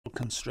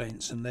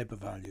constraints and labour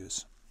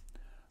values.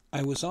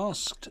 I was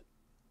asked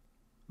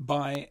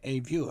by a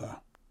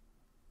viewer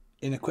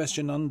in a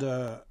question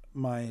under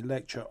my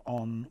lecture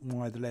on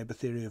why the labour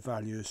theory of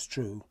value is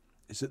true,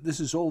 is that this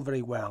is all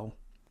very well,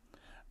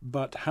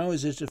 but how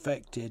is it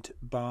affected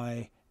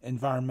by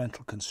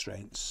environmental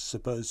constraints?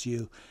 Suppose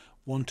you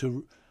want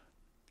to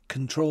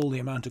control the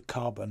amount of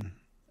carbon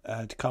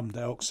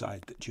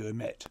dioxide that you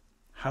emit.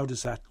 How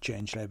does that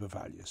change labour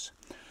values?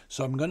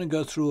 So I'm going to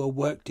go through a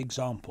worked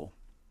example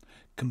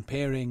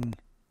comparing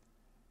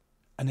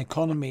an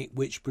economy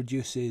which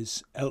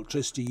produces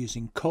electricity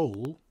using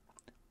coal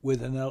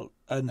with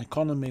an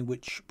economy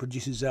which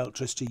produces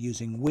electricity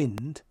using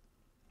wind,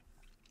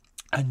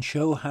 and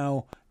show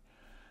how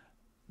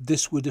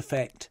this would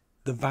affect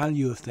the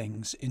value of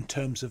things in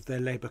terms of their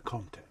labour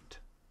content.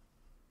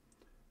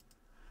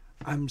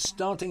 I'm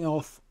starting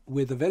off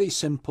with a very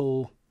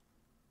simple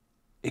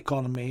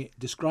economy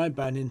described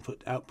by an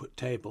input-output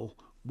table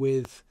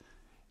with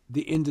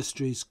the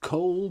industries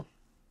coal,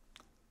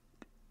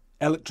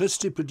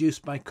 electricity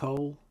produced by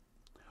coal,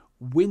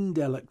 wind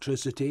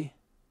electricity,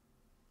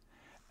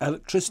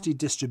 electricity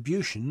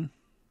distribution,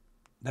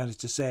 that is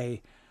to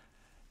say,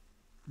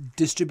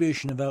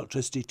 distribution of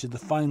electricity to the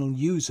final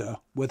user,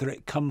 whether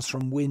it comes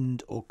from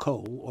wind or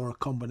coal or a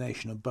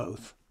combination of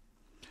both,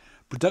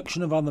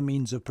 production of other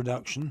means of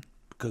production,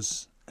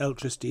 because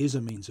electricity is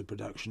a means of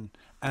production,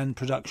 and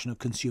production of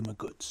consumer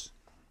goods.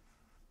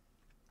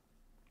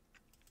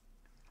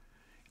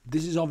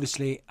 This is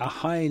obviously a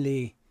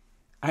highly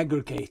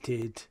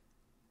aggregated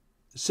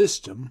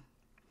system,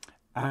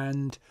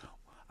 and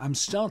I'm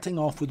starting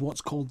off with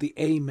what's called the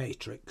A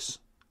matrix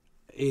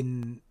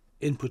in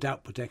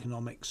input-output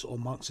economics or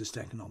Marxist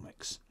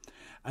economics.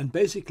 And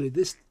basically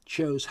this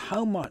shows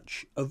how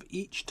much of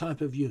each type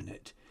of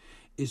unit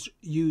is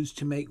used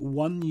to make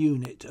one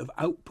unit of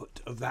output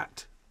of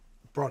that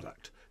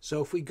product.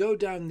 So if we go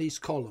down these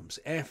columns,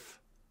 F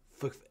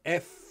for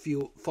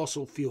fuel,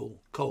 fossil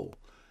fuel, coal,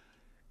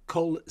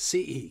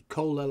 CE,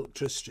 coal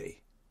electricity,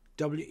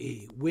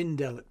 WE,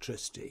 wind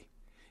electricity,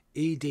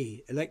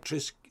 ED,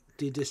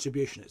 electricity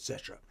distribution,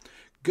 etc.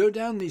 Go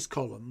down these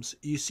columns,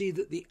 you see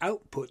that the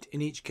output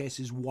in each case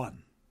is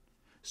 1.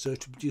 So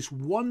to produce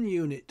 1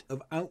 unit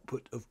of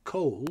output of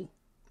coal,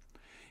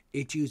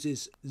 it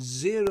uses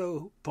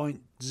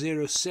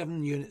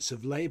 0.07 units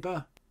of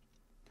labour,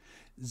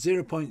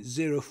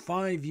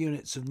 0.05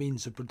 units of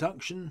means of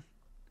production,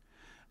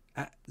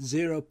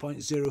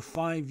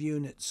 0.05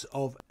 units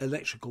of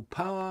electrical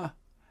power,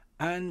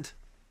 and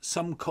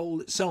some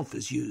coal itself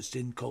is used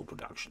in coal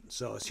production.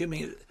 So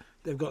assuming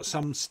they've got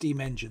some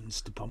steam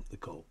engines to pump the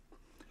coal.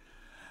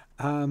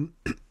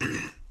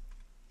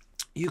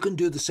 You can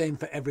do the same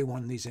for every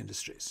one of these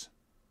industries.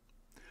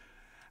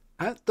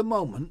 At the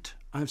moment,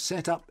 I've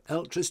set up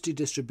electricity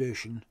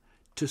distribution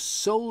to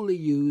solely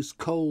use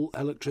coal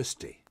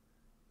electricity.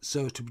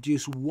 So to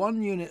produce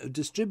 1 unit of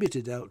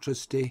distributed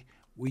electricity,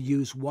 we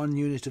use 1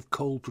 unit of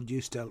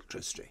coal-produced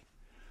electricity.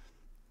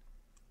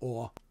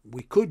 Or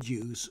we could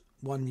use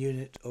 1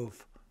 unit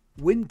of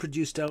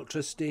wind-produced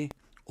electricity,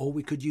 or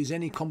we could use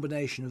any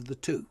combination of the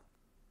two.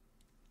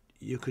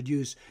 You could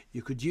use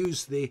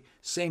the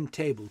same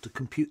table to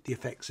compute the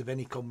effects of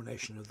any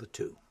combination of the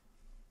two.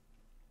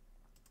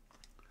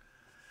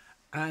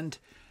 And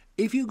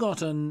if you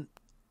got a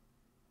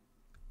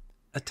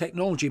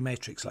technology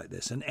matrix like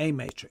this, an A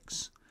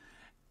matrix,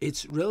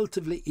 it's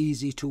relatively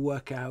easy to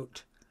work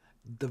out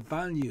the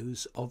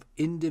values of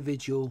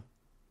individual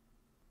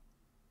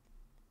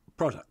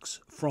products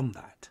from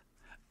that.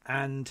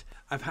 And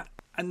I've had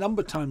a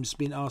number of times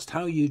been asked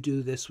how you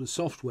do this with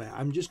software.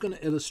 I'm just going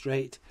to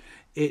illustrate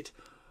it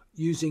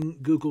using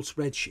Google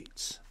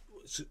Spreadsheets,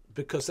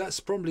 because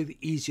that's probably the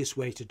easiest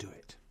way to do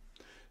it.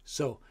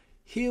 So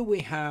here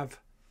we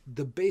have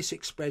the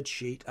basic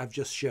spreadsheet I've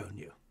just shown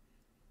you.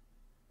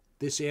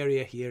 This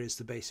area here is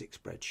the basic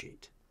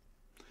spreadsheet.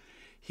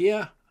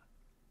 Here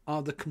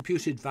are the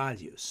computed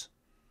values.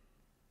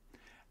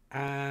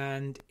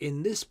 And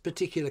in this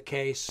particular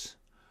case,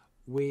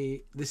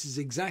 this is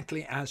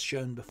exactly as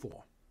shown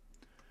before.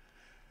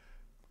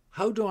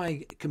 How do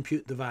I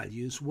compute the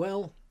values?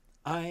 Well,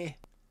 I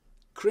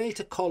create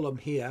a column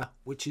here,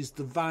 which is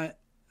the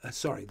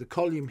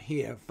column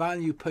here,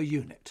 value per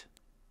unit.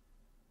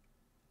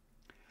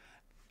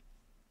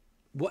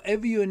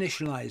 Whatever you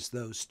initialize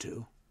those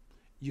to,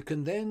 you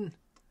can then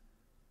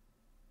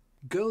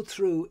go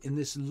through in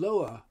this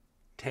lower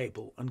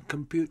table and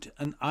compute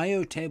an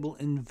IO table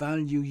in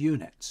value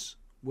units,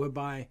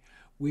 whereby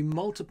we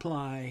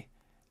multiply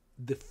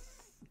the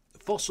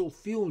fossil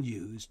fuel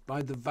used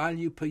by the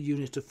value per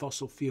unit of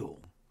fossil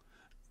fuel.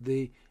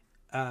 The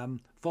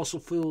fossil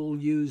fuel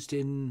used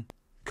in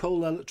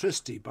coal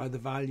electricity by the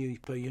value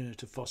per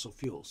unit of fossil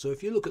fuel. So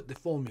if you look at the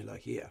formula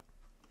here,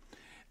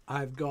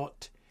 I've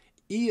got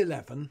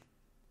E11,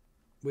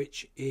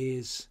 which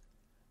is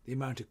the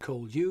amount of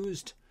coal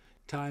used,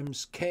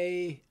 times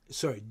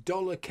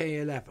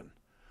 $K11,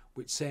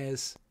 which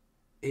says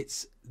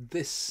it's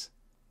this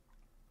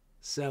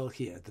cell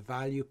here, the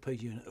value per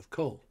unit of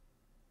coal.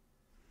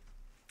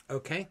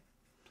 Okay?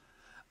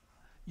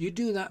 you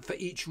do that for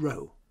each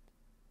row.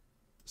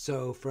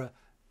 So for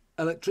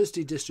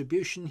electricity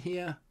distribution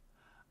here,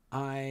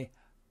 I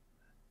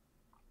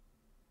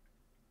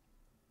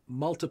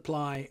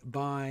multiply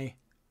by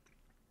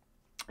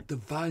the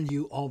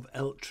value of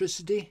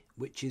electricity,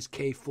 which is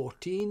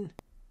K14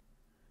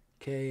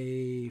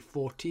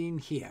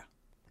 here,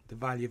 the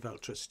value of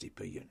electricity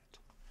per unit.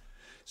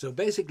 So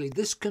basically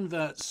this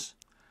converts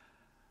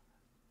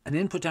an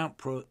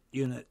input-output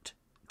unit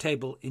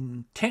table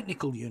in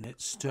technical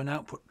units to an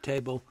output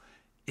table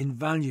in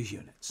value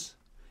units.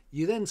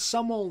 You then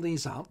sum all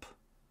these up,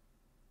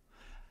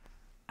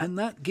 and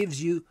that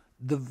gives you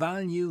the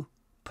value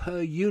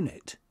per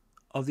unit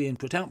of the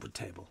input-output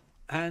table.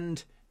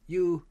 And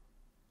you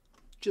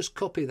just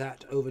copy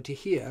that over to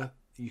here.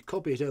 You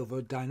copy it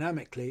over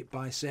dynamically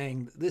by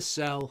saying that this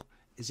cell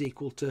is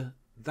equal to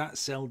that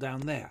cell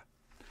down there.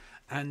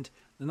 And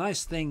the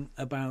nice thing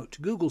about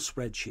Google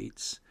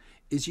spreadsheets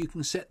is you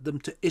can set them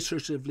to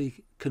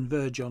iteratively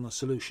converge on a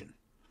solution.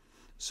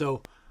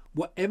 So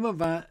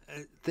whatever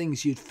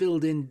things you'd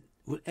filled in,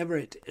 whatever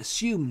it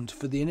assumed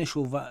for the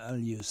initial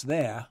values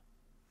there,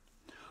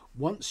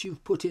 once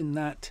you've put in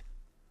that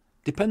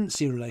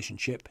dependency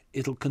relationship,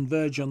 it'll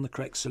converge on the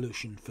correct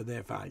solution for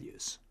their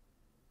values.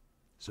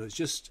 So it's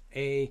just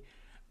a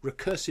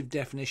recursive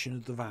definition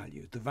of the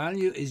value. The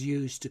value is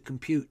used to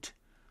compute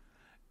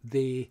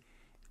the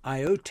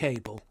I/O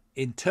table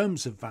in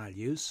terms of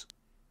values,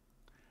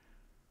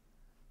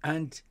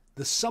 and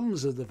the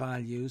sums of the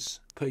values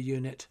per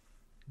unit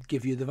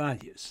give you the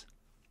values.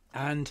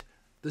 And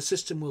the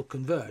system will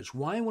converge.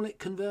 Why will it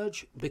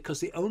converge?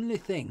 Because the only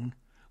thing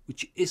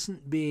which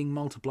isn't being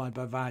multiplied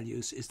by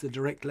values is the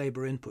direct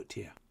labour input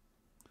here,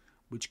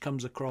 which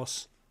comes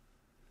across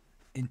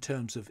in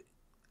terms of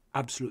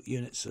absolute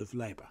units of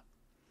labour.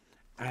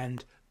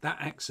 And that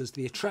acts as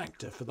the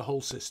attractor for the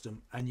whole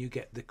system, and you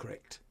get the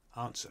correct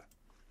answer.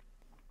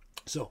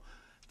 So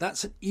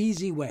that's an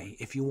easy way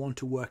if you want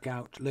to work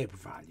out labour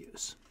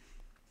values.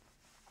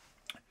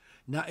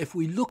 Now, if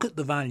we look at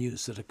the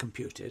values that are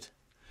computed,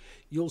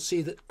 you'll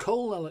see that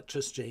coal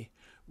electricity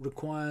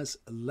requires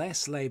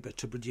less labour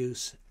to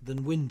produce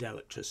than wind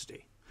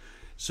electricity.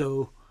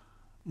 So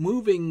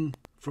moving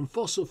from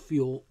fossil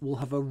fuel will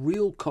have a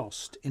real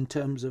cost in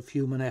terms of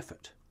human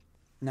effort.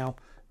 Now,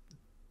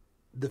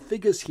 the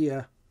figures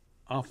here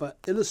are for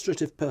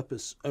illustrative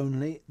purpose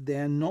only.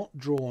 They're not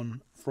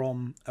drawn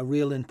from a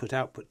real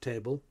input-output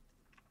table.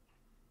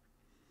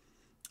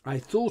 I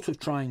thought of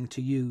trying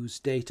to use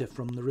data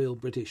from the real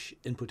British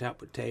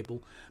input-output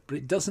table, but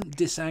it doesn't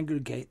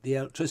disaggregate the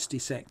electricity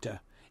sector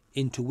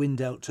into wind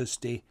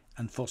electricity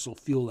and fossil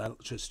fuel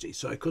electricity,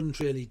 so I couldn't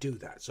really do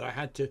that. So I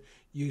had to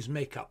use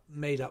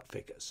made-up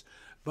figures.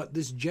 But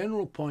this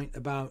general point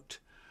about,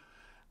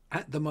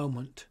 at the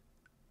moment,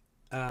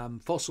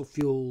 fossil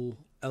fuel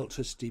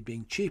electricity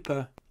being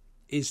cheaper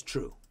is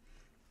true.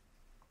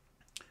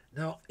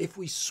 Now, if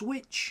we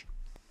switch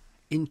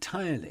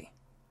entirely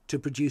to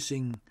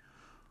producing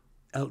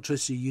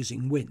electricity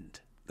using wind,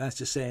 that's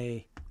to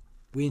say,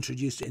 we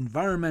introduced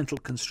environmental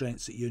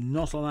constraints that you're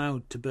not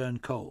allowed to burn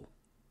coal,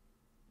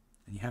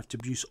 and you have to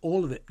produce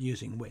all of it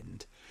using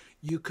wind,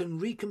 you can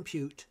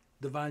recompute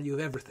the value of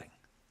everything.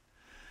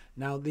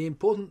 Now, the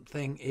important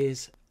thing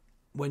is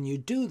when you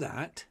do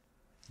that,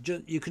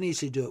 you can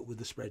easily do it with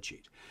the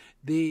spreadsheet.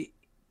 The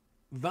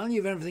value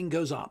of everything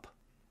goes up.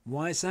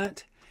 Why is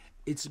that?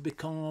 It's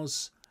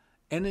because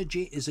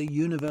energy is a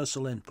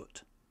universal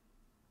input.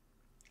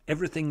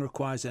 Everything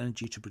requires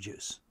energy to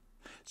produce.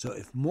 So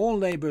if more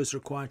labour is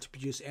required to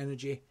produce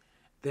energy,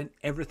 then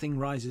everything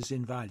rises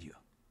in value.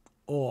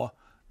 Or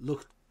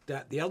looked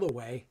at the other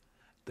way,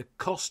 the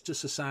cost to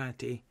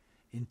society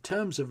in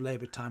terms of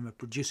labour time of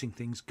producing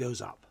things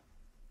goes up.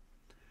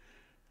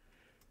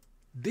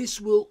 This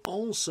will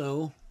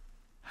also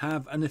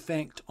have an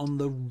effect on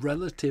the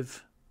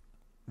relative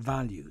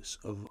values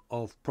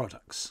of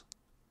products.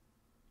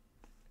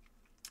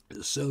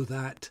 So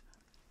that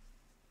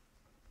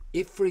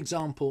if, for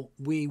example,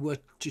 we were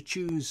to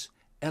choose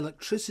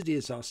electricity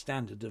as our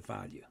standard of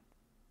value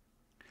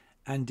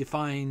and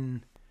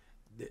define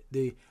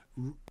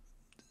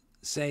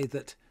say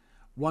that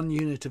 1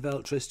 unit of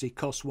electricity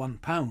costs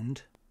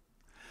 £1,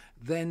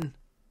 then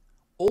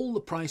all the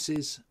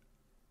prices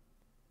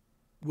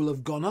will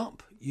have gone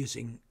up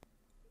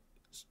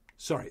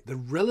the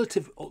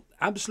relative,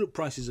 absolute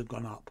prices have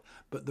gone up,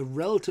 but the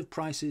relative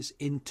prices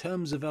in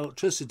terms of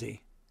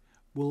electricity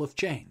will have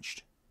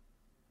changed.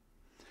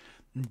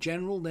 In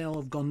general, they'll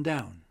have gone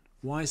down.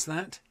 Why is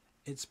that?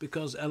 It's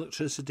because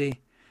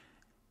electricity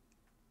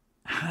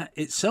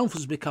itself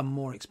has become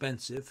more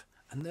expensive,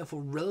 and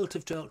therefore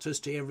relative to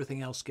electricity,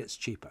 everything else gets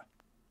cheaper.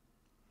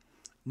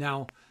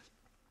 Now,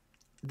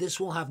 this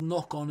will have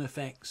knock-on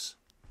effects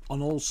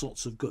on all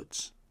sorts of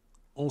goods.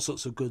 All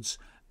sorts of goods,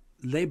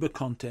 labour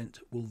content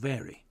will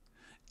vary.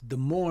 The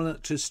more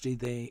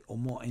electricity or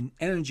more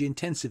energy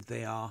intensive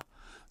they are,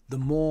 the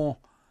more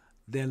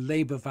their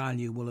labour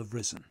value will have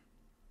risen.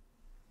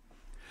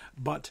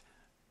 But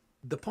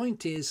the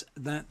point is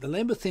that the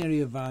labour theory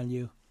of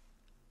value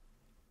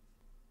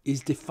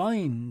is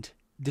defined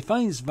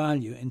defines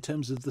value in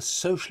terms of the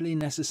socially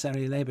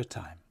necessary labour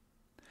time.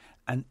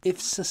 And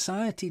if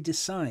society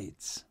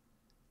decides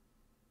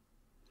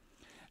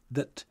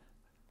that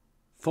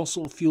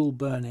fossil fuel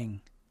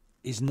burning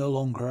is no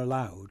longer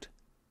allowed,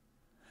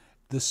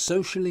 the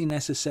socially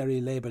necessary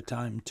labour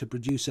time to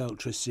produce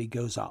electricity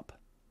goes up,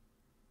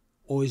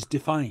 or is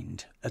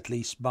defined at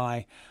least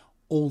by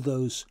all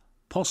those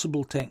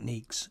possible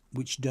techniques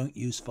which don't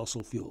use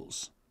fossil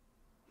fuels.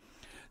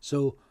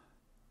 So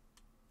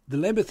the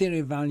labour theory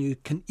of value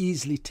can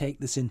easily take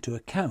this into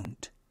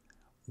account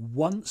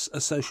once a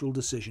social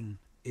decision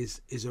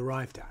is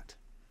arrived at.